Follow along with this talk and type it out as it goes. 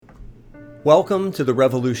Welcome to the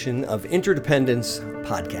Revolution of Interdependence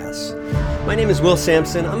podcast. My name is Will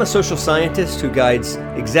Sampson. I'm a social scientist who guides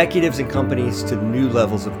executives and companies to new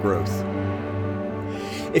levels of growth.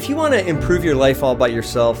 If you want to improve your life all by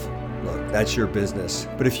yourself, look, that's your business.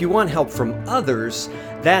 But if you want help from others,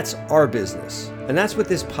 that's our business. And that's what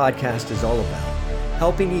this podcast is all about,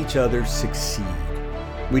 helping each other succeed.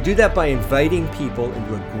 We do that by inviting people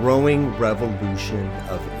into a growing revolution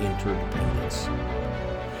of interdependence.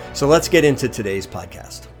 So let's get into today's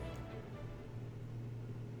podcast.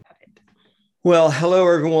 Well, hello,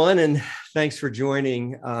 everyone, and thanks for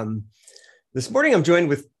joining. This morning, I'm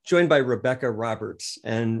joined by Rebecca Roberts,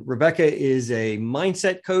 and Rebecca is a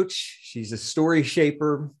mindset coach. She's a story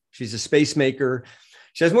shaper. She's a spacemaker.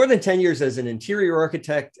 She has more than 10 years as an interior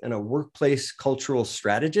architect and a workplace cultural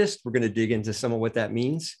strategist. We're going to dig into some of what that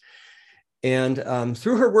means. And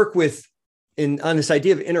through her work on this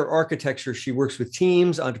idea of inner architecture, she works with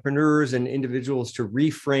teams, entrepreneurs, and individuals to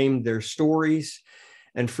reframe their stories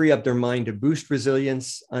and free up their mind to boost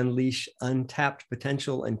resilience, unleash untapped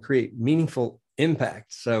potential, and create meaningful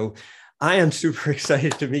impact. So I am super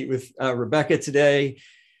excited to meet with Rebecca today.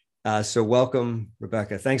 So welcome,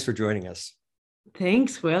 Rebecca. Thanks for joining us.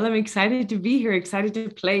 Thanks, Will. I'm excited to be here, excited to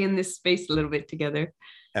play in this space a little bit together.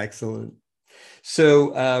 Excellent.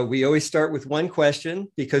 So we always start with one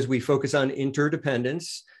question because we focus on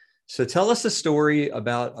interdependence. So tell us a story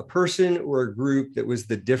about a person or a group that was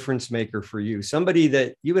the difference maker for you, somebody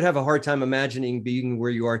that you would have a hard time imagining being where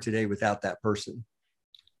you are today without that person.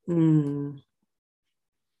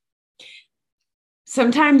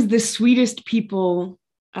 Sometimes the sweetest people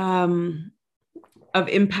of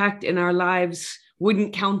impact in our lives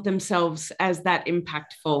wouldn't count themselves as that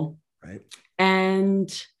impactful. Right.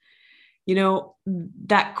 And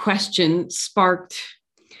that question sparked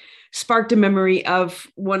a memory of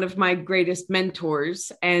one of my greatest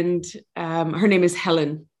mentors, and her name is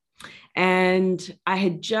Helen. And I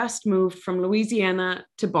had just moved from Louisiana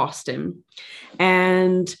to Boston,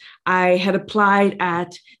 and I had applied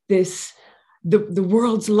at the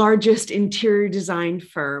world's largest interior design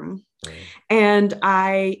firm. And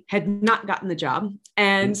I had not gotten the job.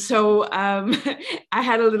 And so I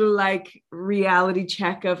had a little reality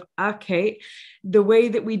check of, okay, the way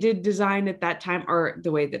that we did design at that time, or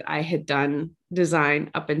the way that I had done design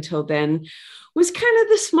up until then, was kind of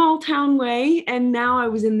the small town way. And now I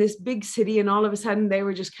was in this big city, and all of a sudden they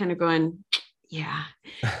were just kind of going, yeah,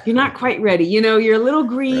 you're not quite ready. You're a little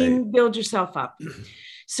green, right. Build yourself up.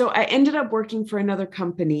 So I ended up working for another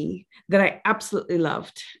company that I absolutely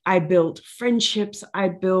loved. I built friendships. I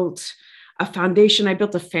built a foundation. I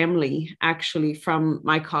built a family, actually, from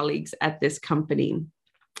my colleagues at this company.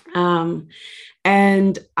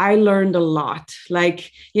 And I learned a lot. I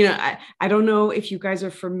don't know if you guys are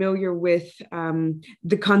familiar with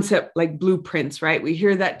the concept like blueprints, right? We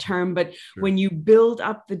hear that term, but sure. When you build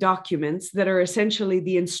up the documents that are essentially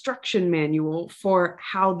the instruction manual for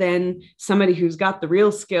how then somebody who's got the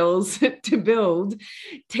real skills to build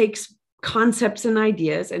takes concepts and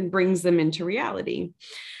ideas and brings them into reality.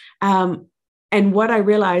 And what I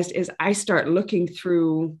realized is I start looking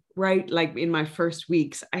through, right? Like in my first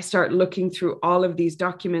weeks, I start looking through all of these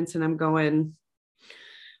documents and I'm going,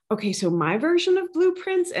 okay, so my version of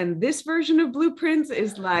blueprints and this version of blueprints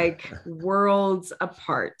is like worlds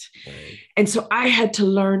apart. Right. And so I had to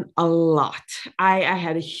learn a lot. I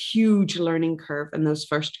had a huge learning curve in those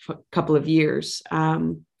first couple of years.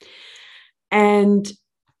 And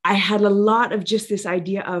I had a lot of just this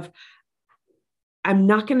idea of, I'm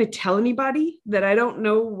not going to tell anybody that I don't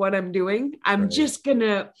know what I'm doing. I'm right. Just going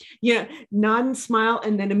to, nod and smile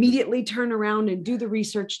and then immediately turn around and do the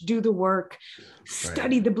research, do the work,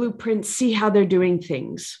 study right. The blueprints, see how they're doing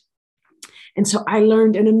things. And so I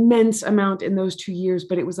learned an immense amount in those 2 years,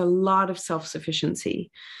 but it was a lot of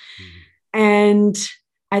self-sufficiency. And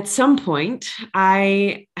at some point,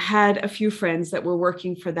 I had a few friends that were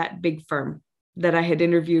working for that big firm that I had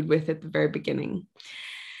interviewed with at the very beginning.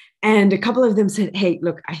 And a couple of them said, hey,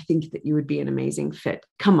 look, I think that you would be an amazing fit.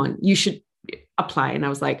 Come on, you should apply. And I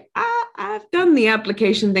was like, I've done the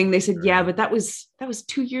application thing. They said, yeah, but that was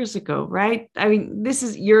 2 years ago, right? I mean,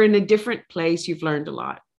 you're in a different place. You've learned a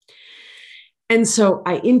lot. And so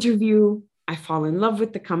I interview, I fall in love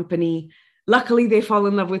with the company. Luckily, they fall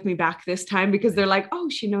in love with me back this time because they're like, oh,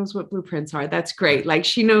 she knows what blueprints are. That's great. Like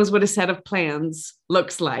she knows what a set of plans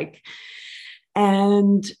looks like.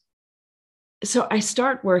 And so I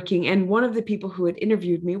start working, and one of the people who had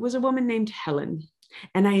interviewed me was a woman named Helen,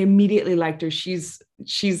 and I immediately liked her. She's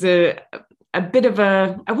a a bit of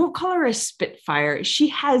a, I won't call her a spitfire. She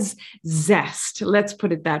has zest. Let's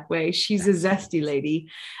put it that way. She's a zesty lady,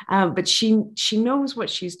 but she knows what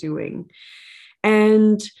she's doing.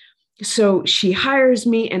 And so she hires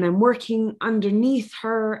me and I'm working underneath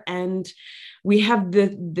her. And we have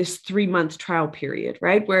this 3-month trial period,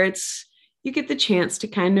 right? Where you get the chance to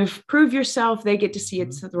kind of prove yourself. They get to see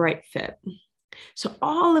it's the right fit. So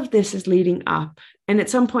all of this is leading up. And at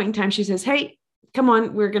some point in time, she says, hey, come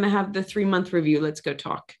on, we're going to have the 3-month review. Let's go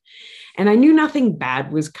talk. And I knew nothing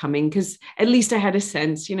bad was coming because at least I had a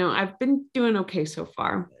sense, I've been doing okay so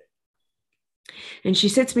far. And she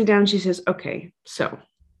sits me down. She says, okay, so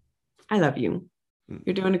I love you.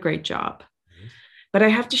 You're doing a great job, but I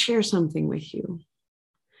have to share something with you.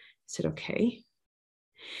 I said, okay.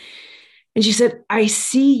 And she said, I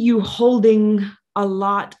see you holding a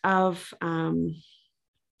lot of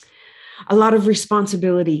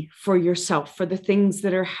responsibility for yourself, for the things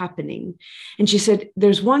that are happening. And she said,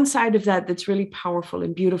 there's one side of that that's really powerful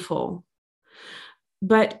and beautiful.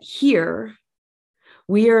 But here,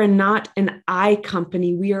 we are not an I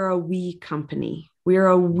company. We are a we company. We are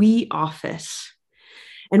a we office.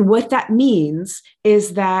 And what that means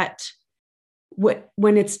is that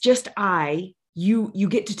when it's just I, you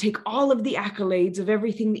get to take all of the accolades of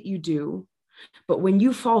everything that you do. But when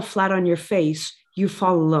you fall flat on your face, you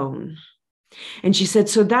fall alone. And she said,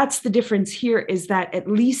 so that's the difference here, is that at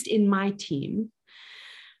least in my team,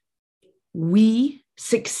 we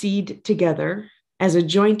succeed together as a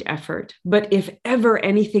joint effort. But if ever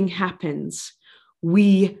anything happens,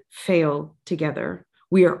 we fail together.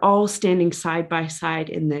 We are all standing side by side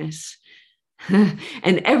in this. And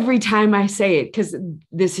every time I say it, because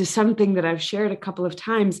this is something that I've shared a couple of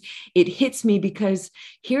times, it hits me because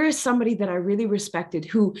here is somebody that I really respected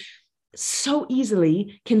who so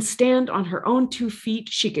easily can stand on her own 2 feet.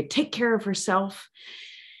 She could take care of herself.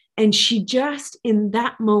 And she just in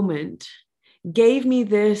that moment gave me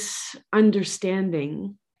this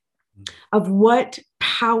understanding of what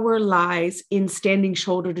power lies in standing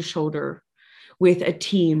shoulder to shoulder with a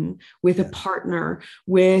team, with a partner,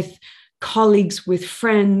 with colleagues, with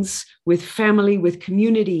friends, with family, with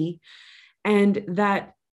community, and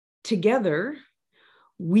that together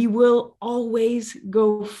we will always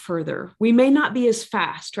go further. We may not be as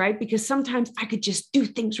fast, right? Because sometimes I could just do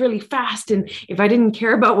things really fast. And if I didn't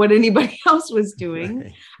care about what anybody else was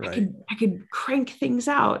doing, right. I could crank things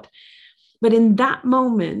out. But in that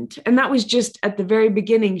moment, and that was just at the very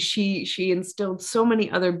beginning, she instilled so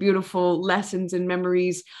many other beautiful lessons and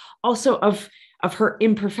memories also of her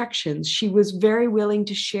imperfections. She was very willing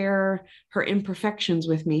to share her imperfections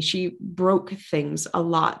with me. She broke things a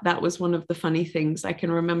lot. That was one of the funny things I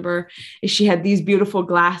can remember, is she had these beautiful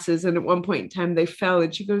glasses, and at one point in time they fell,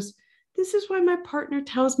 and she goes, this is why my partner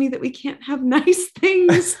tells me that we can't have nice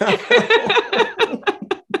things.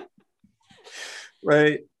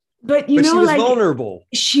 Right. But she was vulnerable.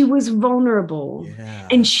 She was vulnerable. Yeah.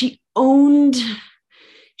 And she owned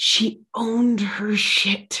her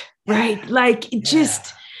shit. Right.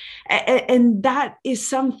 And that is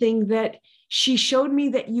something that she showed me,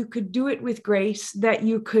 that you could do it with grace, that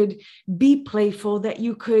you could be playful, that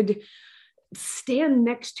you could stand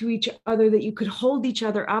next to each other, that you could hold each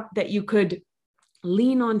other up, that you could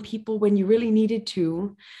lean on people when you really needed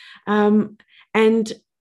to. And,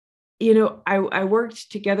 I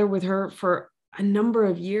worked together with her for a number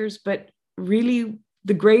of years, but really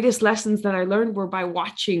the greatest lessons that I learned were by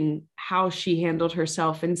watching how she handled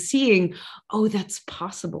herself and seeing, oh, that's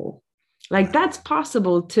possible. That's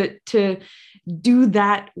possible to do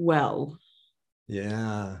that well.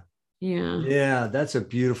 Yeah. Yeah. Yeah. That's a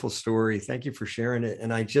beautiful story. Thank you for sharing it.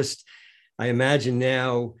 And I imagine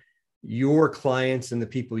now your clients and the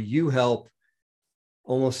people you help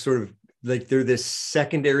almost sort of like they're this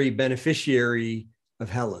secondary beneficiary of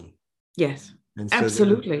Helen. Yes. And so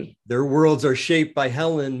absolutely. Their worlds are shaped by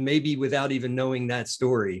Helen, maybe without even knowing that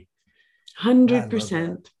story.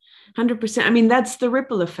 100%. 100%. I mean, that's the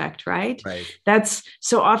ripple effect, right? Right. That's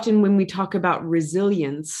so often when we talk about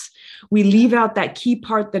resilience, we leave out that key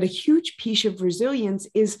part, that a huge piece of resilience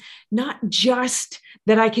is not just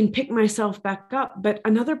that I can pick myself back up, but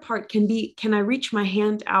another part can be, can I reach my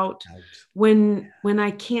hand out when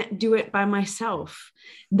I can't do it by myself?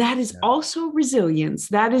 That is also resilience.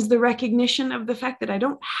 That is the recognition of the fact that I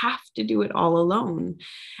don't have to do it all alone.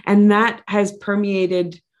 And that has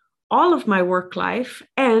permeated all of my work life.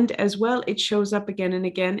 And as well, it shows up again and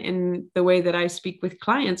again in the way that I speak with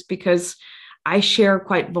clients, because I share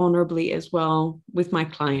quite vulnerably as well with my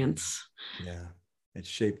clients. Yeah. It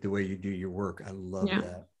shaped the way you do your work. I love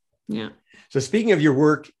that. Yeah. So speaking of your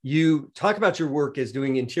work, you talk about your work as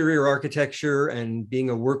doing interior architecture and being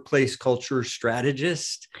a workplace culture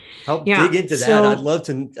strategist. Help dig into that. I'd love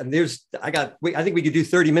to. I mean, I think we could do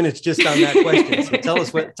 30 minutes just on that question. So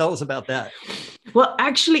tell us about that. Well,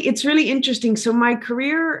 actually, it's really interesting. So my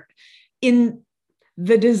career in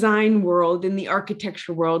the design world, in the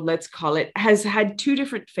architecture world, let's call it, has had two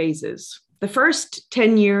different phases. The first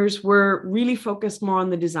 10 years were really focused more on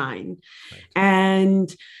the design. Right.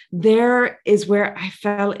 And there is where I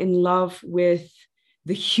fell in love with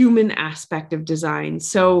the human aspect of design.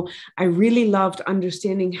 So I really loved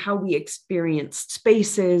understanding how we experienced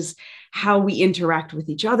spaces, how we interact with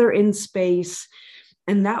each other in space.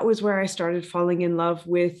 And that was where I started falling in love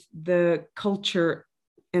with the culture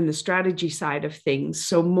and the strategy side of things.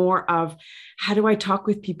 So more of how do I talk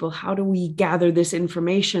with people? How do we gather this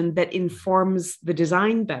information that informs the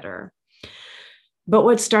design better? But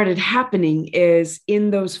what started happening is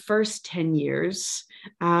in those first 10 years,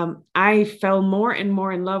 I fell more and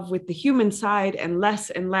more in love with the human side and less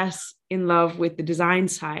in love with the design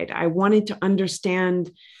side. I wanted to understand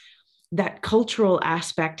that cultural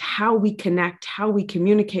aspect, how we connect, how we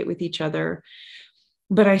communicate with each other.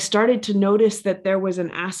 But I started to notice that there was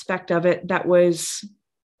an aspect of it that was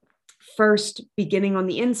first beginning on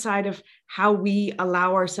the inside of how we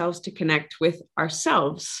allow ourselves to connect with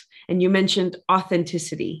ourselves. And you mentioned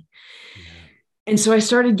authenticity. Yeah. And so I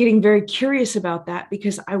started getting very curious about that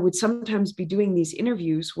because I would sometimes be doing these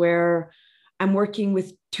interviews where I'm working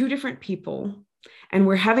with two different people and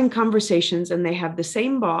we're having conversations and they have the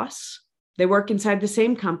same boss. They work inside the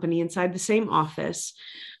same company, inside the same office,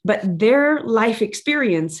 but their life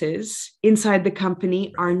experiences inside the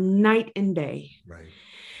company are night and day. Right.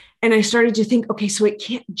 And I started to think, okay, so it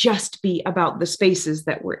can't just be about the spaces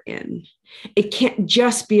that we're in. It can't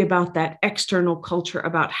just be about that external culture,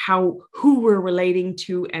 about who we're relating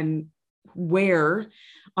to and where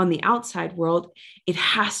on the outside world. It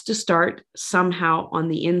has to start somehow on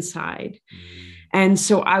the inside. And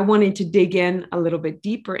so I wanted to dig in a little bit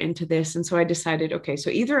deeper into this. And so I decided, okay, so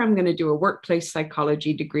either I'm going to do a workplace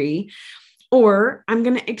psychology degree, or I'm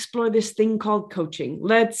going to explore this thing called coaching.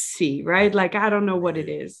 Let's see, right? Like, I don't know what it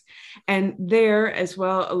is. And there as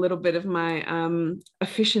well, a little bit of my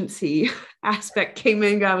efficiency aspect came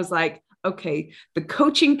in. I was like, okay, the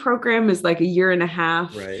coaching program is like a year and a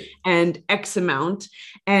half and X amount.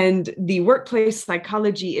 And the workplace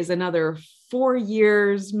psychology is another 4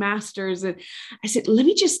 years, master's. And I said, let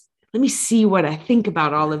me see what I think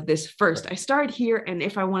about all of this first. I start here. And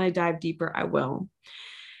if I want to dive deeper, I will.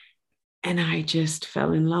 And I just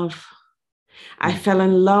fell in love. I fell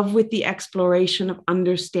in love with the exploration of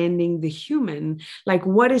understanding the human, like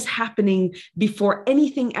what is happening before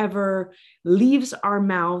anything ever leaves our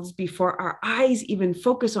mouths, before our eyes even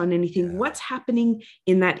focus on anything, what's happening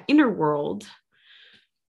in that inner world,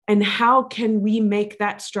 and how can we make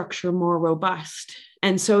that structure more robust?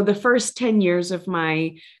 And so the first 10 years of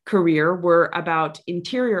my career were about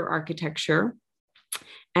interior architecture.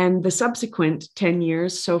 And the subsequent 10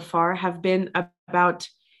 years so far have been about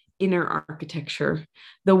inner architecture,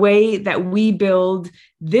 the way that we build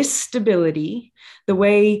this stability, the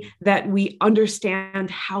way that we understand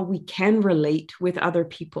how we can relate with other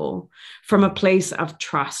people from a place of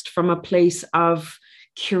trust, from a place of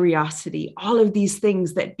curiosity, all of these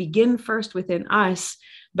things that begin first within us,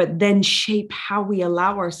 but then shape how we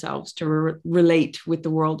allow ourselves to relate with the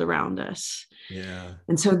world around us. Yeah.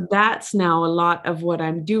 And so that's now a lot of what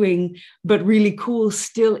I'm doing, but really cool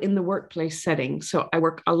still in the workplace setting. So I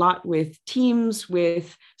work a lot with teams,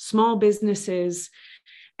 with small businesses,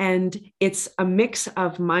 and it's a mix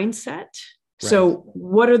of mindset. Right. So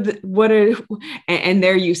and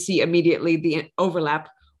there you see immediately the overlap.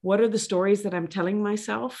 What are the stories that I'm telling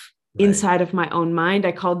myself inside of my own mind?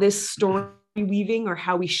 I call this story weaving, or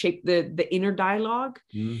how we shape the inner dialogue,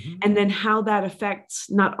 and then how that affects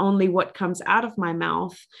not only what comes out of my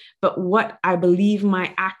mouth, but what I believe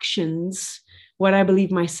my actions, what I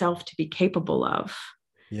believe myself to be capable of.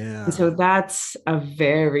 Yeah. And so that's a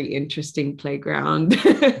very interesting playground.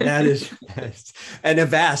 That is, and a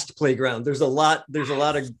vast playground. There's a lot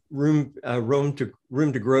of room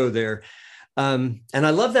to grow there. And I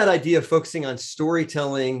love that idea of focusing on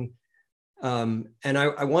storytelling. And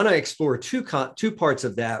I want to explore two parts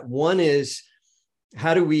of that. One is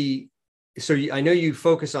how do we, I know you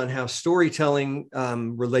focus on how storytelling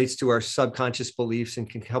relates to our subconscious beliefs and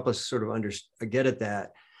can help us sort of get at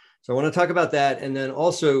that. So I want to talk about that, and then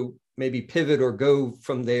also maybe pivot or go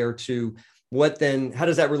from there to how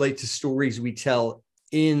does that relate to stories we tell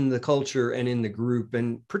in the culture and in the group,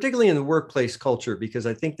 and particularly in the workplace culture, because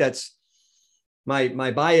I think that's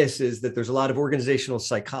my bias is that there's a lot of organizational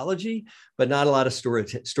psychology, but not a lot of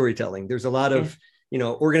storytelling. There's a lot of,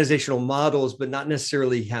 organizational models, but not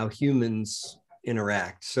necessarily how humans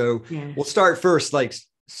interact. So we'll start first, like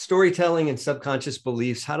storytelling and subconscious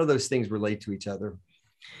beliefs. How do those things relate to each other?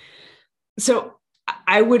 So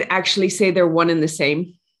I would actually say they're one and the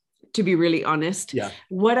same, to be really honest. Yeah.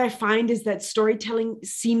 What I find is that storytelling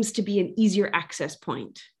seems to be an easier access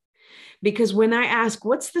point. Because when I ask,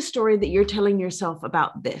 what's the story that you're telling yourself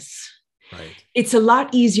about this? Right. It's a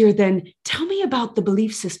lot easier than tell me about the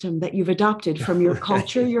belief system that you've adopted from your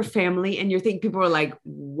culture, your family, and your thing. People are like,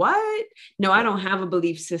 what? No, I don't have a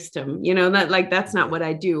belief system. That's not what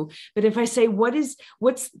I do. But if I say, what's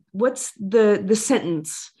the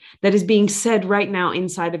sentence that is being said right now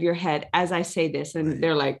inside of your head as I say this? And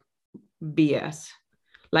they're like, BS.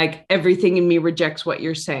 Like everything in me rejects what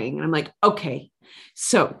you're saying. And I'm like, okay.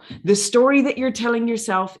 So the story that you're telling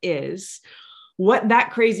yourself is what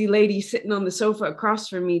that crazy lady sitting on the sofa across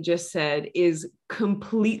from me just said is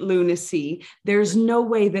complete lunacy. There's no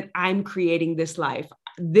way that I'm creating this life.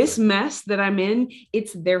 This mess that I'm in,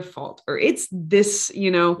 it's their fault, or it's this,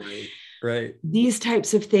 right. These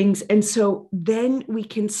types of things. And so then we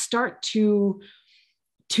can start to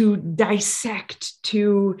dissect,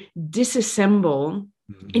 to disassemble.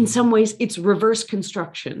 Mm-hmm. In some ways, it's reverse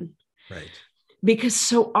construction. Right. Because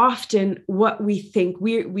so often what we think,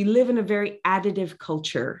 we live in a very additive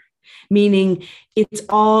culture, meaning it's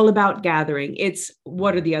all about gathering. It's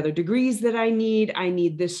what are the other degrees that I need? I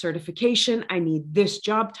need this certification. I need this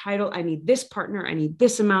job title. I need this partner. I need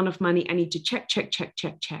this amount of money. I need to check.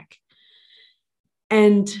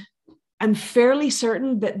 And I'm fairly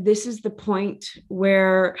certain that this is the point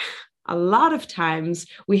where a lot of times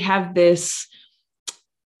we have this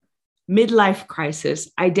midlife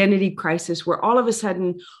crisis, identity crisis, where all of a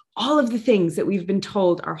sudden, all of the things that we've been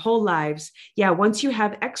told our whole lives, once you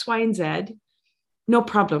have X, Y, and Z, no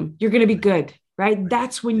problem, you're going to be good, right?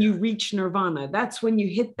 That's when you reach nirvana. That's when you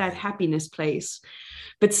hit that happiness place.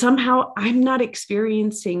 But somehow I'm not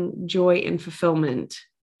experiencing joy and fulfillment.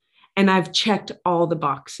 And I've checked all the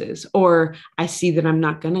boxes, or I see that I'm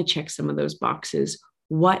not going to check some of those boxes.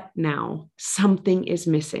 What now? Something is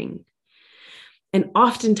missing. And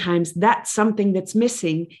oftentimes that something that's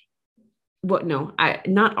missing,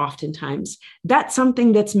 not oftentimes, that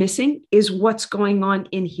something that's missing is what's going on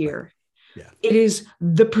in here. Yeah. It is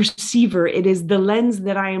the perceiver. It is the lens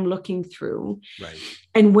that I am looking through. Right.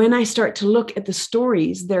 And when I start to look at the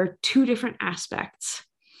stories, there are two different aspects.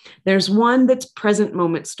 There's one that's present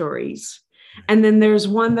moment stories. And then there's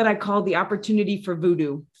one that I call the opportunity for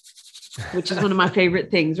voodoo, which is one of my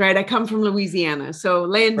favorite things, right? I come from Louisiana, so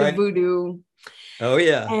land of voodoo. Oh,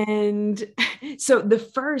 yeah. And so the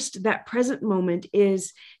first, that present moment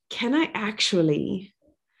is, can I actually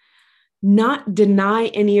not deny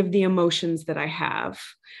any of the emotions that I have,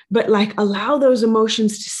 but like allow those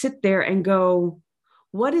emotions to sit there and go,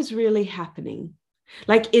 what is really happening?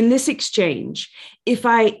 Like in this exchange, if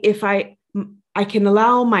I can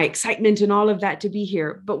allow my excitement and all of that to be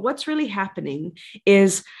here, but what's really happening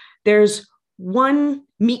is there's one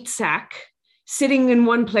meat sack sitting in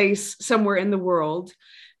one place somewhere in the world,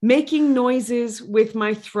 making noises with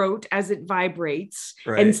my throat as it vibrates.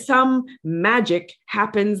 Right. And some magic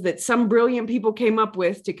happens that some brilliant people came up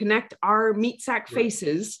with to connect our meat sack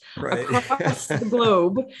faces across the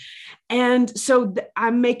globe. And so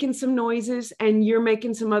I'm making some noises and you're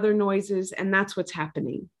making some other noises, and that's what's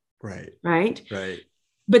happening. Right. Right. Right.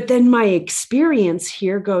 But then my experience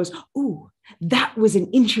here goes, ooh, that was an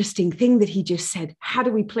interesting thing that he just said. How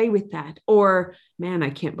do we play with that? Or, man, I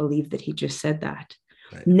can't believe that he just said that.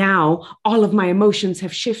 Right. Now, all of my emotions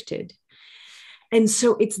have shifted. And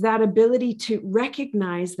so it's that ability to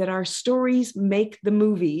recognize that our stories make the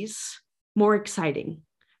movies more exciting,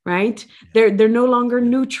 right? Yeah. They're no longer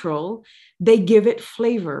neutral. They give it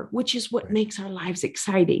flavor, which is what makes our lives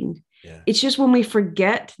exciting. Yeah. It's just when we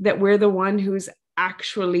forget that we're the one who's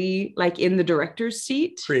actually like in the director's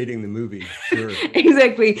seat creating the movie. Sure.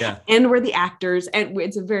 Exactly. Yeah. And we're the actors, and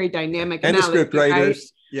it's a very dynamic and analogy, the script writers.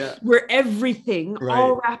 Right? Yeah. We're everything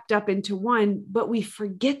all wrapped up into one, but we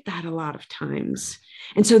forget that a lot of times.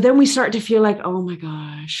 And so then we start to feel like, oh my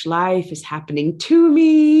gosh, life is happening to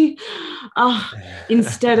me.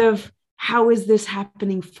 Instead of how is this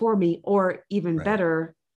happening for me? Or even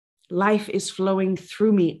better, life is flowing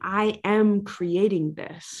through me. I am creating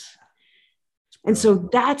this. And so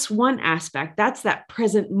that's one aspect. That's that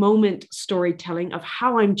present moment storytelling of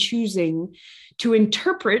how I'm choosing to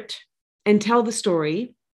interpret and tell the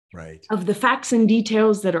story of the facts and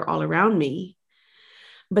details that are all around me.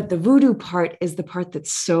 But the voodoo part is the part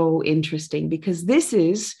that's so interesting, because this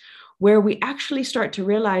is where we actually start to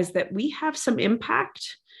realize that we have some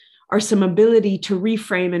impact or some ability to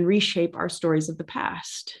reframe and reshape our stories of the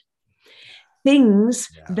past. Things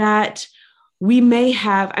that we may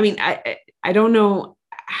have, I mean, I don't know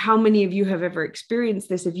how many of you have ever experienced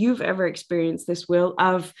this. If you've ever experienced this, Will,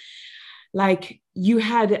 of like you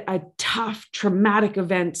had a tough, traumatic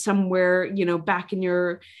event somewhere, you know, back in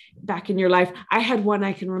your life. I had one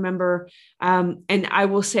I can remember, and I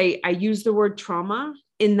will say I use the word trauma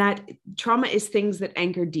in that trauma is things that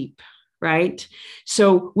anchor deep, right?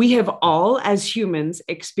 So we have all, as humans,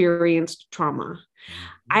 experienced trauma.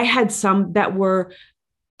 I had some that were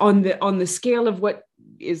on the scale of what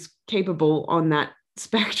is capable on that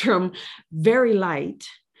spectrum, very light.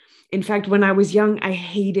 In fact, when I was young, I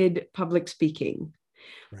hated public speaking.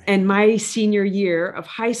 Right. And my senior year of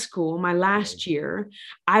high school, my last year,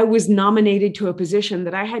 I was nominated to a position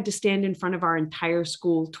that I had to stand in front of our entire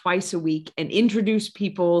school twice a week and introduce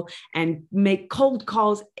people and make cold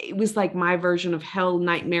calls. It was like my version of hell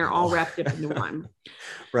nightmare, all wrapped up into one.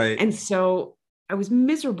 Right. And so I was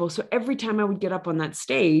miserable. So every time I would get up on that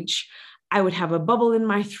stage, I would have a bubble in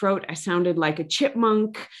my throat. I sounded like a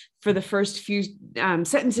chipmunk for the first few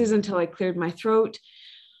sentences until I cleared my throat.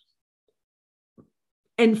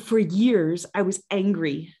 And for years, I was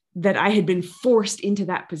angry that I had been forced into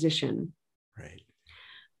that position. Right.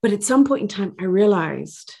 But at some point in time, I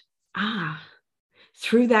realized,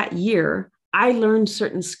 through that year, I learned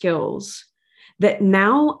certain skills that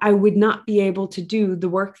now I would not be able to do the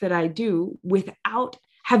work that I do without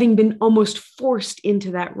having been almost forced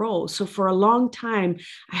into that role. So for a long time,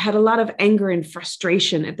 I had a lot of anger and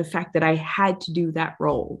frustration at the fact that I had to do that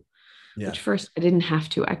role. Yeah. Which first I didn't have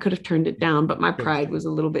to. I could have turned it down, but my pride was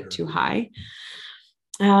a little bit too high.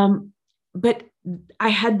 But I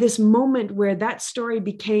had this moment where that story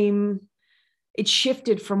it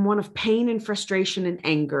shifted from one of pain and frustration and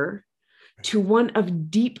anger to one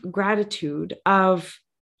of deep gratitude of,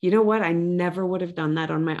 you know what, I never would have done that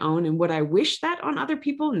on my own. And would I wish that on other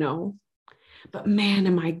people? No. But man,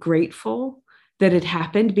 am I grateful that it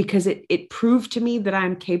happened, because it proved to me that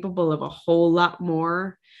I'm capable of a whole lot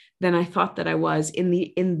more than I thought that I was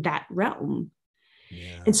in that realm.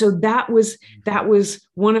 Yeah. And so that was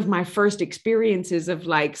one of my first experiences of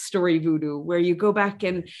like story voodoo, where you go back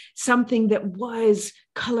and something that was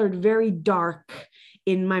colored very dark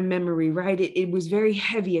in my memory, right? It was very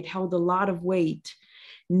heavy. It held a lot of weight.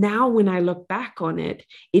 Now, when I look back on it,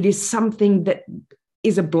 it is something that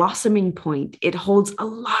is a blossoming point. It holds a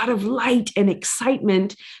lot of light and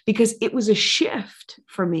excitement because it was a shift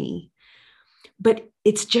for me. But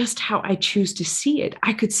it's just how I choose to see it.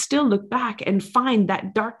 I could still look back and find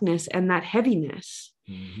that darkness and that heaviness.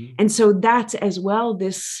 Mm-hmm. And so that's as well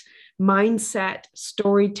this mindset,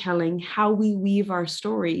 storytelling, how we weave our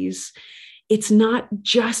stories. It's not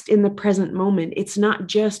just in the present moment. It's not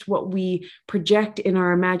just what we project in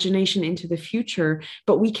our imagination into the future,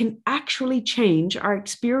 but we can actually change our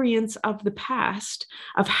experience of the past,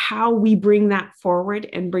 of how we bring that forward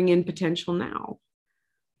and bring in potential now.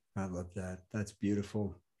 I love that. That's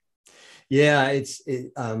beautiful. Yeah, I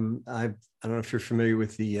don't know if you're familiar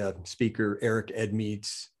with the speaker Eric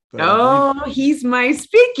Edmeades. He's my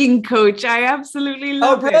speaking coach. I absolutely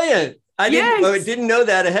love it. Oh, brilliant. I didn't know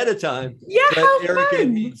that ahead of time. Yeah, but Eric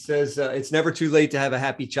Edmeades says it's never too late to have a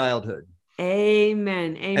happy childhood.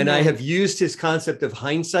 Amen. Amen. And I have used his concept of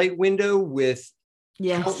hindsight window with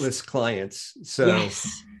countless clients. So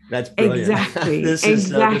that's brilliant. Exactly.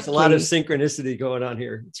 There's a lot of synchronicity going on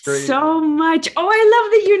here. It's great. So much. Oh, I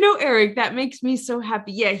love that you know Eric. That makes me so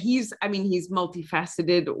happy. Yeah, he's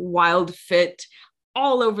multifaceted, wild fit,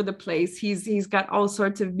 all over the place. He's got all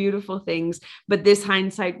sorts of beautiful things. But this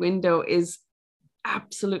hindsight window is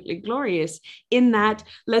absolutely glorious in that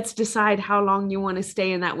let's decide how long you want to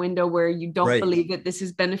stay in that window where you don't believe that this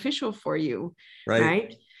is beneficial for you.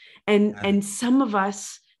 Right. And some of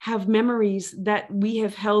us have memories that we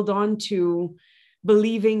have held on to,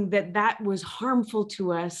 believing that was harmful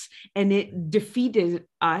to us and it defeated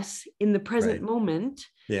us in the present moment.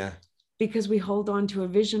 Yeah. Because we hold on to a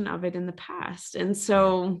vision of it in the past. And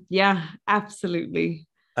so, absolutely.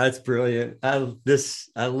 That's brilliant. I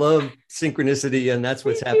love synchronicity, and that's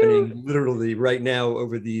what's happening literally right now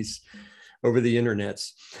over the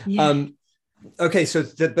internets. Yeah. Okay. So,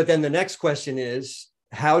 but then the next question is,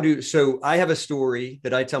 so I have a story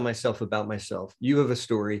that I tell myself about myself. You have a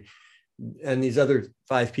story, and these other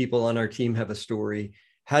 5 people on our team have a story.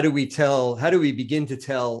 How do we begin to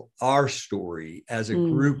tell our story as a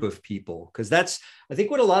group of people? Because that's, I think,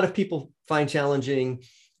 what a lot of people find challenging,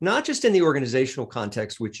 not just in the organizational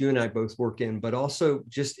context, which you and I both work in, but also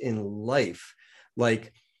just in life.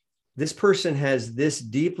 Like, this person has this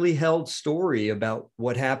deeply held story about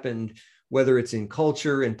what happened, whether it's in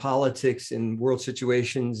culture, in politics, in world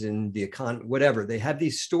situations, in the economy, whatever. They have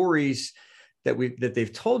these stories that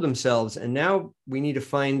they've told themselves, and now we need to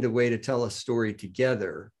find a way to tell a story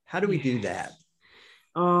together. How do we do that?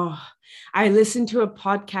 Oh, I listened to a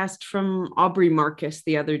podcast from Aubrey Marcus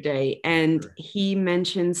the other day, and he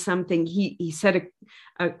mentioned something. He said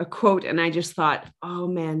a quote, and I just thought, oh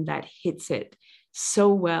man, that hits it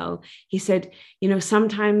so well. He said,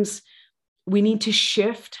 sometimes we need to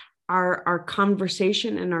shift our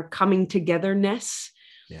conversation and our coming togetherness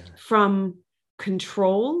from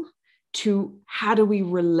control to how do we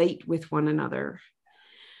relate with one another.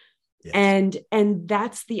 Yes. And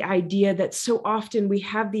that's the idea that so often we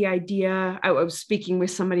have the idea. I was speaking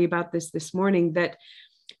with somebody about this morning, that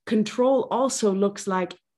control also looks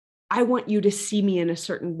like, I want you to see me in a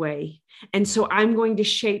certain way. And so I'm going to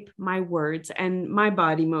shape my words and my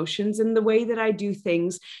body motions and the way that I do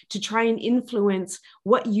things to try and influence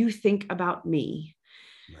what you think about me.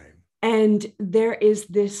 Right. And there is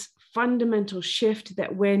this fundamental shift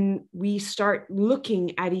that when we start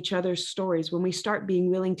looking at each other's stories, when we start being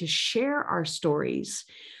willing to share our stories,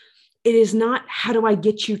 it is not, how do I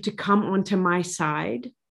get you to come onto my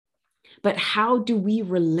side, but how do we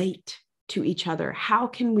relate to each other? How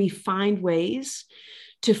can we find ways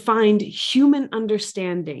to find human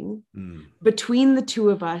understanding between the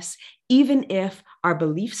two of us, even if our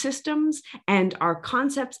belief systems and our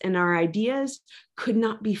concepts and our ideas could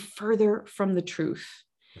not be further from the truth?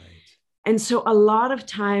 And so a lot of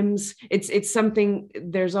times it's something,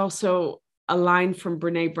 there's also a line from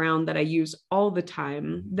Brene Brown that I use all the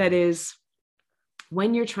time. That is,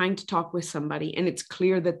 when you're trying to talk with somebody and it's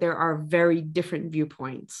clear that there are very different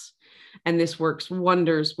viewpoints, and this works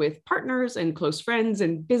wonders with partners and close friends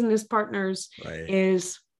and business partners,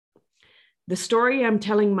 is the story I'm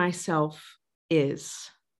telling myself is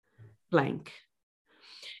blank.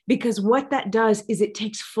 Because what that does is it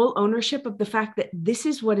takes full ownership of the fact that this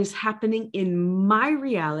is what is happening in my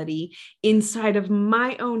reality inside of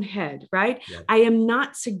my own head, right? Yep. I am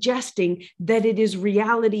not suggesting that it is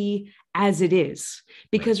reality as it is,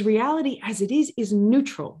 because reality as it is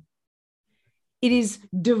neutral. It is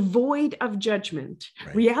devoid of judgment.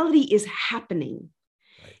 Reality is happening.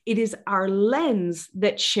 It is our lens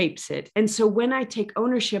that shapes it. And so when I take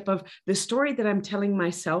ownership of the story that I'm telling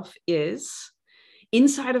myself is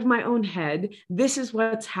inside of my own head, this is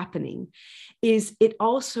what's happening, is it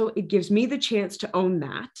gives me the chance to own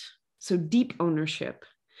that. So deep ownership,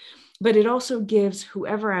 but it also gives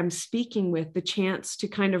whoever I'm speaking with the chance to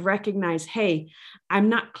kind of recognize, hey, I'm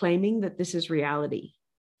not claiming that this is reality.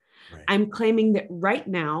 I'm claiming that right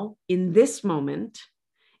now, in this moment,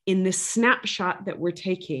 in this snapshot that we're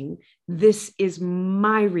taking, this is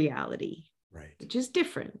my reality, which is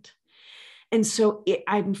different. And so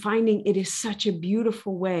I'm finding it is such a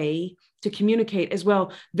beautiful way to communicate as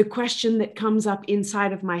well. The question that comes up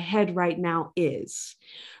inside of my head right now is,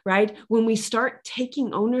 when we start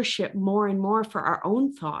taking ownership more and more for our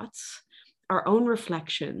own thoughts, our own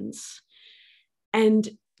reflections, and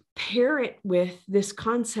pair it with this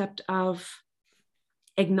concept of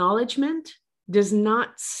acknowledgement does not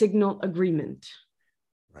signal agreement.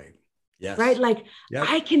 Yes.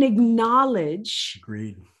 I can acknowledge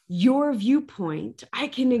Agreed. Your viewpoint. I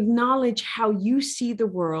can acknowledge how you see the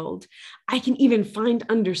world. I can even find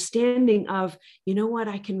understanding of,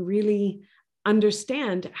 I can really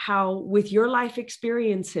understand how with your life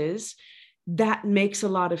experiences, that makes a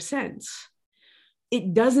lot of sense.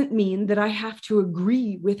 It doesn't mean that I have to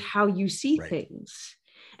agree with how you see things.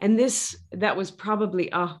 And that was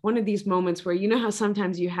probably one of these moments where, how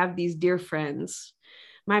sometimes you have these dear friends.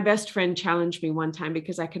 My best friend challenged me one time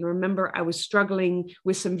because I can remember I was struggling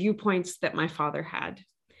with some viewpoints that my father had.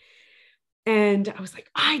 And I was like,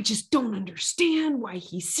 I just don't understand why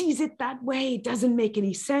he sees it that way. It doesn't make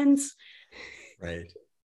any sense.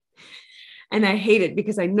 And I hate it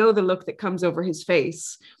because I know the look that comes over his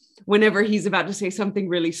face whenever he's about to say something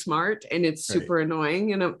really smart and it's super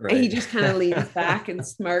annoying. And he just kind of leans back and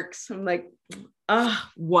smirks. I'm like,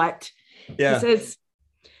 what? He says,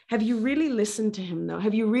 have you really listened to him though?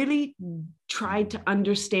 Have you really tried to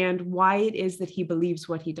understand why it is that he believes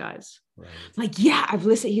what he does? Like, yeah, I've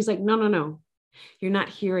listened. He's like, no, you're not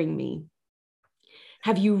hearing me.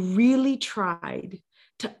 Have you really tried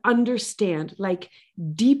to understand,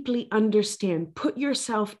 deeply understand, put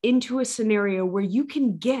yourself into a scenario where you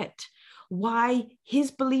can get why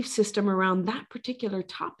his belief system around that particular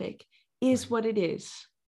topic is what it is?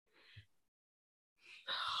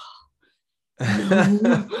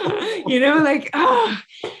 No.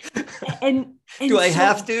 And do I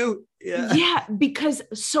have to? Yeah. Yeah, because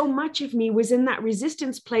so much of me was in that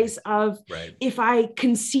resistance place of, Right. if I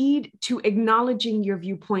concede to acknowledging your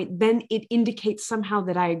viewpoint, then it indicates somehow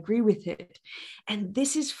that I agree with it. And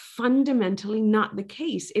this is fundamentally not the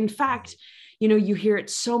case. In fact, you hear it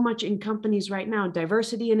so much in companies right now,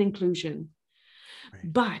 diversity and inclusion. Right.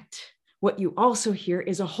 But what you also hear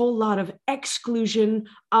is a whole lot of exclusion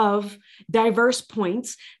of diverse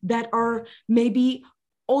points that are maybe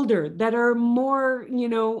older, that are more,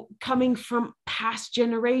 coming from past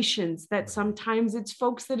generations, that sometimes it's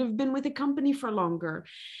folks that have been with a company for longer.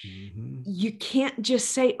 Mm-hmm. You can't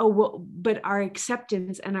just say, oh, well, but our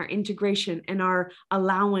acceptance and our integration and our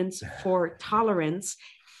allowance for tolerance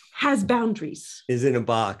has boundaries. Is in a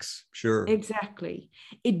box. Sure. Exactly.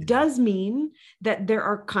 It does mean that there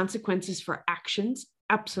are consequences for actions.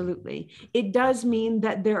 Absolutely. It does mean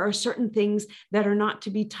that there are certain things that are not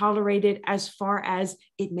to be tolerated, as far as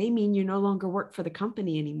it may mean you no longer work for the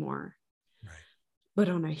company anymore. Right. But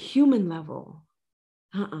on a human level,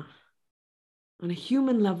 on a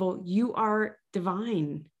human level, you are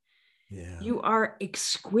divine. Yeah. You are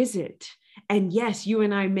exquisite. And yes, you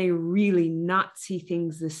and I may really not see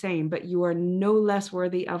things the same, but you are no less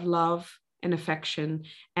worthy of love and affection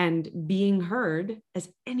and being heard as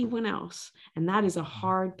anyone else. And that is a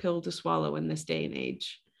hard pill to swallow in this day and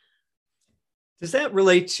age. Does that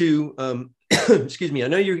relate to, excuse me, I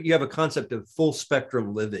know you have a concept of full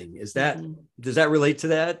spectrum living. Is that, does that relate to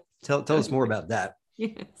that? Tell us more about that.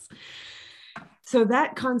 Yes. So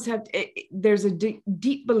that concept, there's a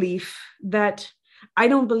deep belief that I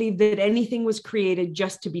don't believe that anything was created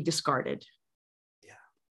just to be discarded.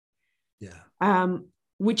 Yeah.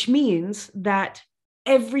 Which means that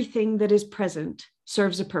everything that is present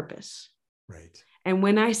serves a purpose. Right. And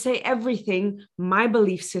when I say everything, my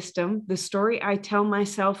belief system, the story I tell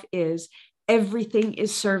myself is everything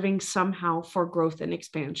is serving somehow for growth and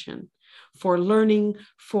expansion, for learning,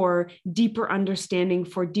 for deeper understanding,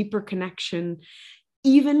 for deeper connection,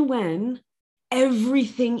 even when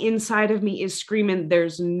everything inside of me is screaming,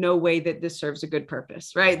 there's no way that this serves a good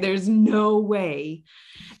purpose, right? There's no way.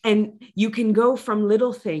 And you can go from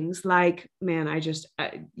little things like, man, I just,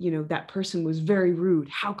 that person was very rude.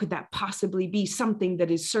 How could that possibly be something that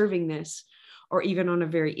is serving this? Or even on a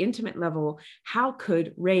very intimate level, how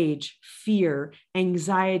could rage, fear,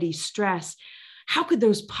 anxiety, stress, how could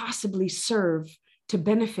those possibly serve to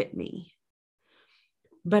benefit me?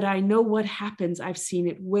 But I know what happens. I've seen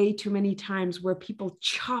it way too many times where people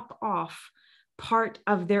chop off part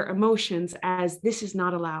of their emotions as this is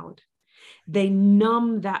not allowed. They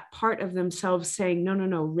numb that part of themselves saying,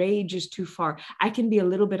 no, rage is too far. I can be a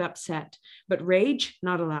little bit upset, but rage,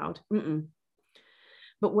 not allowed.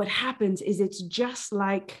 But what happens is it's just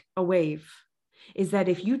like a wave, is that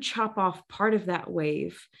if you chop off part of that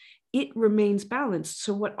wave, it remains balanced.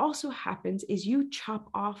 So what also happens is you chop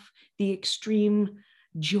off the extreme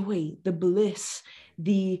joy, the bliss,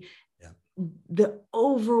 the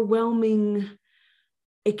overwhelming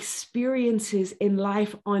experiences in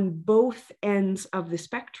life on both ends of the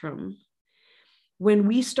spectrum. When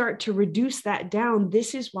we start to reduce that down,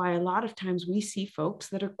 this is why a lot of times we see folks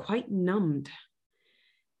that are quite numbed.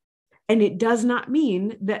 And it does not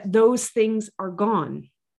mean that those things are gone.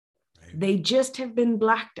 Right. They just have been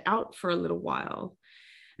blacked out for a little while.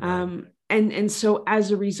 Right. And so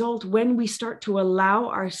as a result, when we start to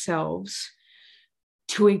allow ourselves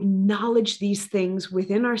to acknowledge these things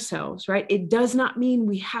within ourselves, right? It does not mean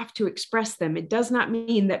we have to express them. It does not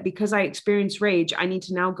mean that because I experience rage, I need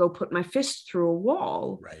to now go put my fist through a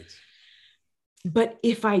wall. Right. But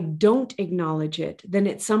if I don't acknowledge it, then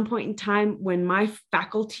at some point in time, when my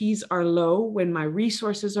faculties are low, when my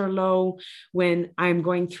resources are low, when I'm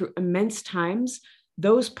going through immense times,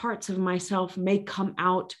 those parts of myself may come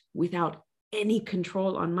out without any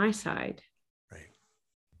control on my side. Right.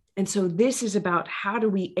 And so this is about how do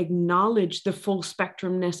we acknowledge the full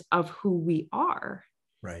spectrumness of who we are.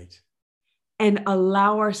 Right. And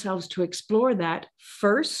allow ourselves to explore that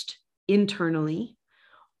first internally,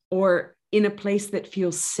 or in a place that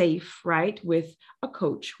feels safe, right? With a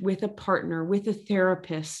coach, with a partner, with a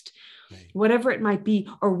therapist, right, whatever it might be,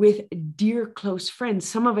 or with dear close friends.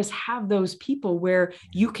 Some of us have those people where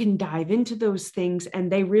you can dive into those things and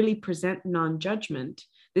they really present non-judgment.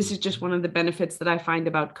 This is just one of the benefits that I find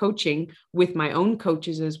about coaching with my own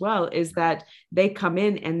coaches as well, is that they come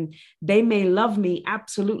in and they may love me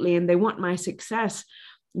absolutely and they want my success,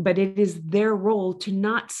 but it is their role to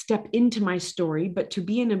not step into my story, but to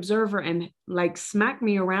be an observer and like smack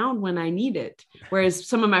me around when I need it. Whereas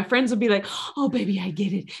some of my friends will be like, oh, baby, I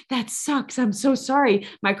get it. That sucks. I'm so sorry.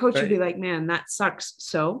 My coach will be like, man, that sucks.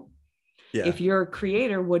 So if you're a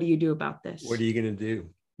creator, what do you do about this? What are you going to do?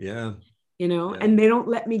 Yeah. you know, Yeah. and they don't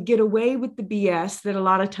let me get away with the BS that a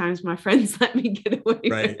lot of times my friends let me get away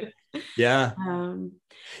Right. with. Yeah. Um,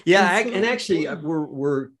 Yeah. so And actually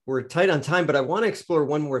we're tight on time, but I want to explore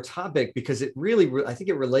one more topic because it really, I think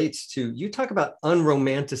it relates to, you talk about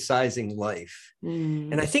unromanticizing life.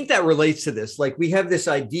 And I think that relates to this. Like, we have this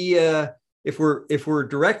idea, if we're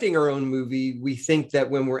directing our own movie, we think that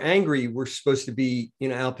when we're angry, we're supposed to be,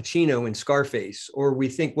 Al Pacino in Scarface, or we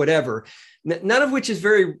think whatever, none of which is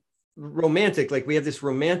very romantic. Like, we have this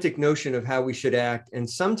romantic notion of how we should act. And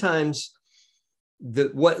sometimes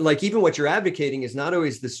even what you're advocating is not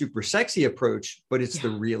always the super sexy approach, but it's the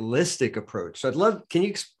realistic approach. So I'd love, can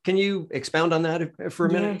you expound on that for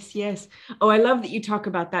a minute? Yes. Oh, I love that you talk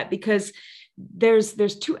about that, because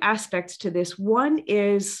there's two aspects to this. One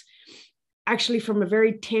is actually from a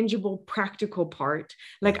very tangible, practical part.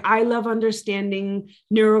 Like, I love understanding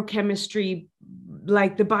neurochemistry,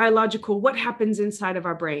 like the biological, what happens inside of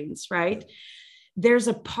our brains, right? There's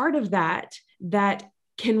a part of that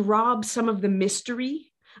can rob some of the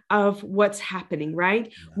mystery of what's happening,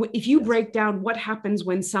 right? If you break down what happens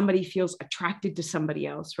when somebody feels attracted to somebody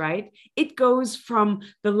else, right? It goes from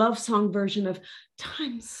the love song version of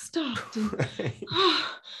time stopped and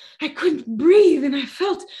I couldn't breathe and I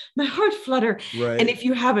felt my heart flutter. Right. And if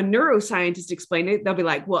you have a neuroscientist explain it, they'll be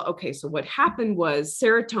like, well, okay, so what happened was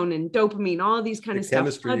serotonin, dopamine, all of these kind of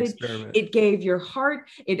stuff flooded. It gave your heart,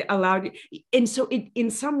 it allowed you. And so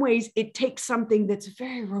in some ways, it takes something that's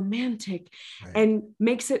very romantic and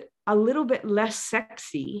makes it a little bit less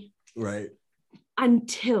sexy. Right.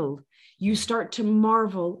 Until you start to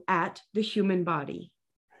marvel at the human body.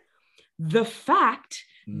 The fact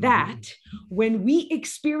that when we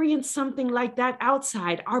experience something like that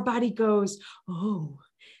outside, our body goes, oh,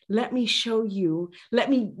 let me show you,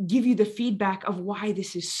 let me give you the feedback of why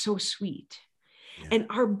this is so sweet. Yeah. And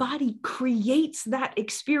our body creates that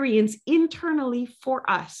experience internally for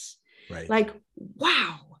us. Right. Like,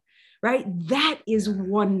 wow. Right? That is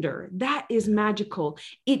wonder. That is magical.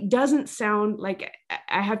 It doesn't sound like,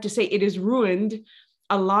 I have to say, it has ruined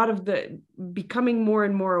a lot of the becoming more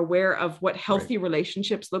and more aware of what healthy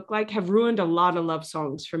relationships look like, have ruined a lot of love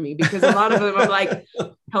songs for me, because a lot of them are like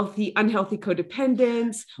healthy, unhealthy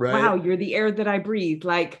codependence. Right. Wow, you're the air that I breathe.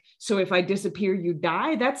 Like, so if I disappear, you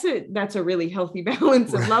die. That's a really healthy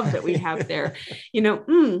balance of love that we have there,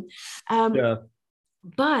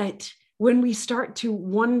 But when we start to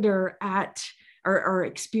wonder at or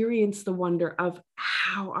experience the wonder of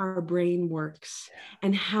how our brain works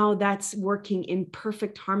and how that's working in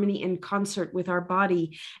perfect harmony in concert with our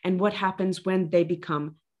body, and what happens when they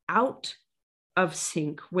become out of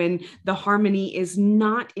sync, when the harmony is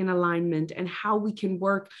not in alignment, and how we can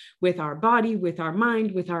work with our body, with our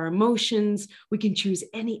mind, with our emotions. We can choose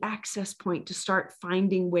any access point to start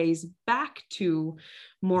finding ways back to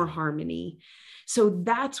more harmony. So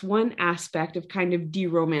that's one aspect of kind of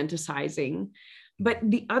de-romanticizing. But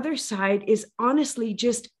the other side is honestly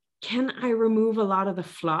just, can I remove a lot of the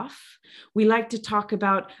fluff? We like to talk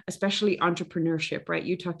about, especially entrepreneurship, right?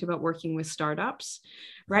 You talked about working with startups.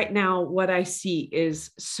 Right now, what I see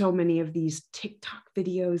is so many of these TikTok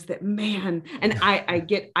videos that, man, and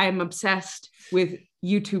I am obsessed with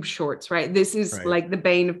YouTube shorts, right? This is like the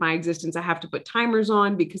bane of my existence. I have to put timers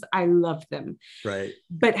on because I love them. Right.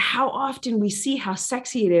 But how often we see how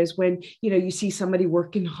sexy it is when, you see somebody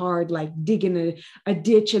working hard, like digging a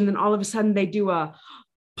ditch, and then all of a sudden they do a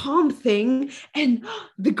palm thing and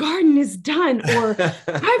the garden is done, or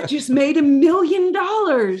I've just made $1 million.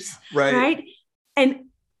 Right. And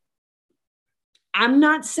I'm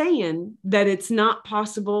not saying that it's not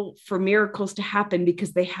possible for miracles to happen,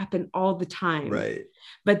 because they happen all the time. Right.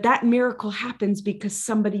 But that miracle happens because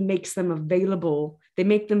somebody makes them available. They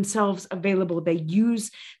make themselves available. They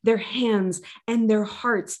use their hands and their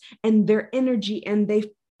hearts and their energy, and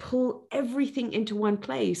they pull everything into one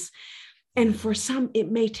place. And for some,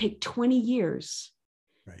 it may take 20 years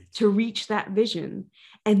to reach that vision.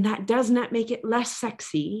 And that does not make it less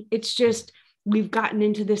sexy. It's just, we've gotten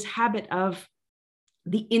into this habit of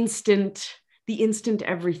the instant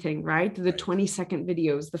everything, right? The 20-second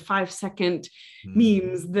videos, the 5-second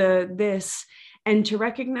memes, this. And to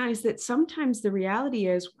recognize that sometimes the reality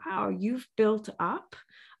is, wow, you've built up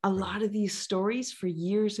a lot of these stories for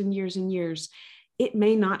years and years and years. It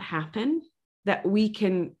may not happen that we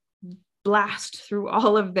can blast through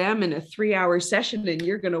all of them in a 3-hour session and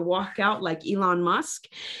you're going to walk out like Elon Musk,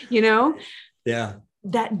 Yeah.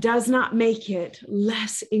 That does not make it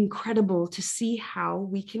less incredible to see how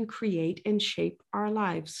we can create and shape our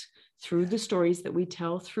lives through the stories that we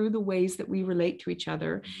tell, through the ways that we relate to each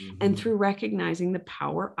other, and through recognizing the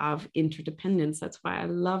power of interdependence. That's why I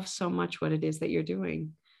love so much what it is that you're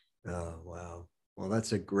doing. Oh, wow. Well,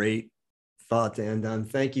 that's a great thought to end on.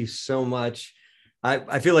 Thank you so much.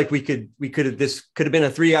 I feel like this could have been a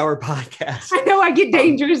 3-hour podcast. I know I get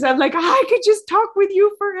dangerous. I'm like, I could just talk with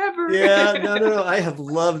you forever. Yeah, no. I have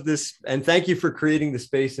loved this. And thank you for creating the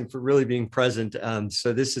space and for really being present.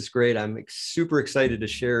 So this is great. I'm super excited to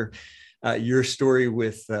share your story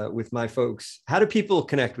with my folks. How do people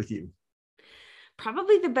connect with you?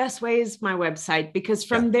 Probably the best way is my website, because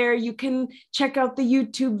from there you can check out the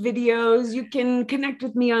YouTube videos. You can connect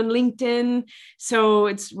with me on LinkedIn. So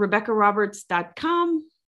it's RebeccaRoberts.com.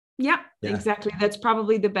 Yeah, exactly. That's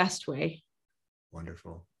probably the best way.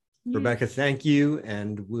 Wonderful. Yes. Rebecca, thank you.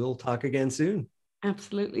 And we'll talk again soon.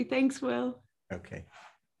 Absolutely. Thanks, Will. Okay.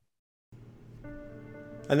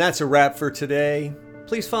 And that's a wrap for today.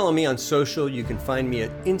 Please follow me on social. You can find me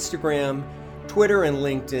at Instagram, Twitter, and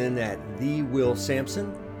LinkedIn at The Will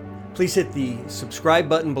Sampson. Please hit the subscribe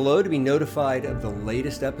button below to be notified of the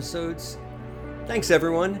latest episodes. Thanks,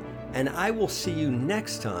 everyone, and I will see you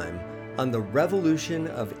next time on the Revolution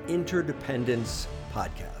of Interdependence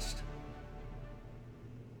podcast.